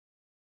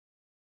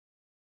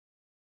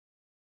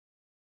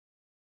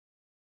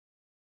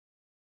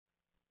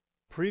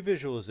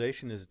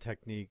Pre-visualization is a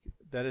technique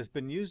that has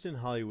been used in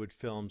Hollywood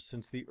films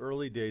since the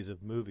early days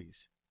of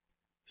movies.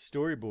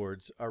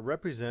 Storyboards are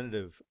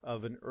representative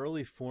of an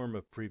early form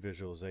of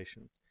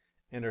pre-visualization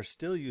and are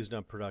still used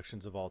on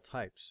productions of all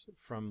types,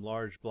 from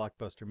large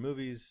blockbuster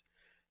movies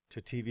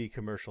to TV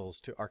commercials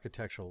to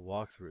architectural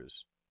walkthroughs.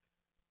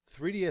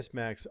 3ds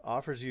Max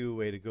offers you a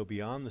way to go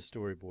beyond the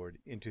storyboard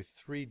into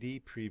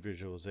 3D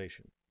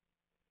pre-visualization,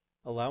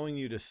 allowing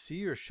you to see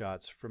your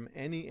shots from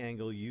any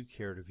angle you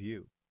care to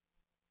view.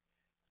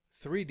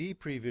 3D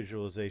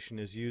pre-visualization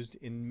is used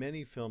in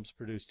many films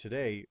produced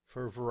today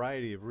for a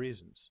variety of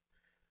reasons,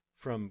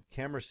 from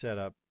camera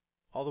setup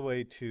all the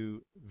way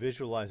to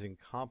visualizing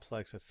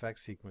complex effect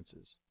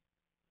sequences.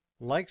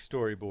 Like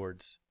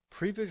storyboards,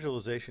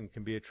 pre-visualization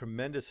can be a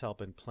tremendous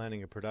help in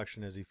planning a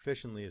production as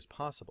efficiently as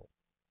possible,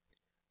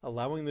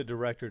 allowing the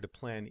director to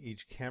plan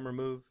each camera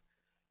move,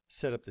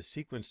 set up the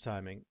sequence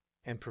timing,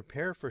 and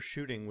prepare for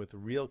shooting with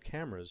real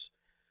cameras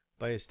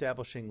by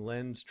establishing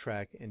lens,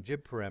 track, and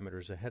jib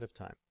parameters ahead of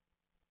time.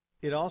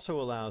 It also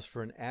allows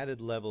for an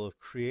added level of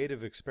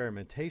creative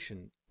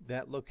experimentation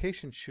that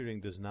location shooting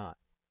does not.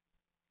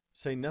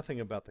 Say nothing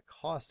about the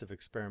cost of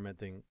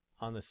experimenting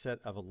on the set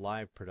of a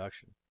live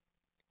production.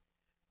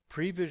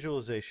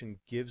 Pre-visualization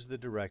gives the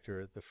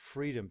director the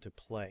freedom to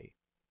play.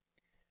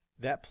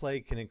 That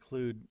play can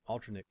include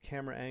alternate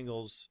camera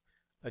angles,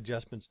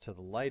 adjustments to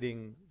the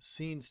lighting,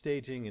 scene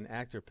staging, and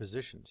actor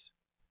positions.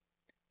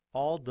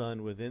 All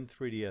done within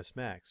 3ds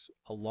Max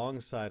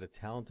alongside a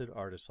talented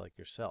artist like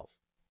yourself.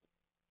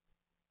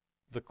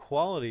 The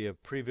quality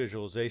of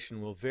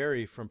pre-visualization will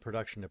vary from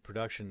production to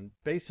production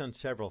based on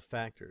several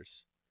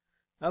factors,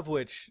 of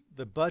which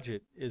the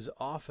budget is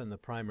often the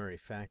primary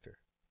factor.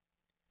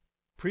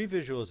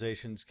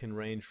 Pre-visualizations can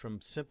range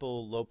from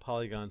simple low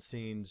polygon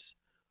scenes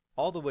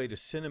all the way to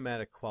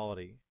cinematic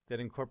quality that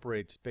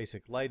incorporates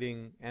basic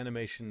lighting,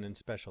 animation, and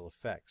special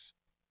effects.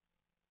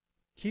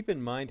 Keep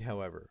in mind,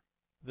 however,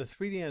 the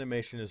 3D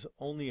animation is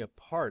only a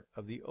part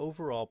of the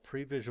overall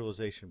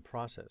pre-visualization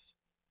process.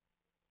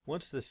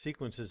 Once the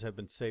sequences have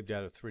been saved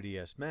out of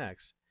 3ds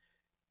Max,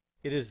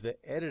 it is the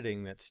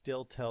editing that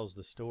still tells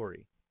the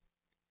story.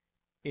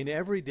 In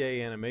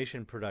everyday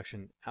animation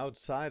production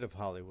outside of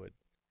Hollywood,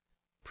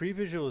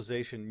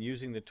 pre-visualization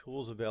using the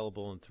tools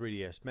available in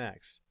 3ds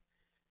Max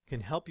can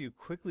help you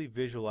quickly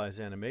visualize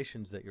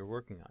animations that you're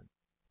working on.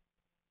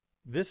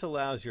 This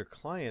allows your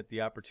client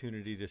the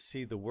opportunity to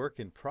see the work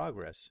in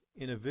progress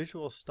in a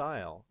visual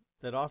style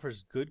that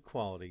offers good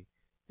quality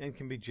and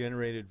can be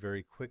generated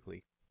very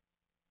quickly.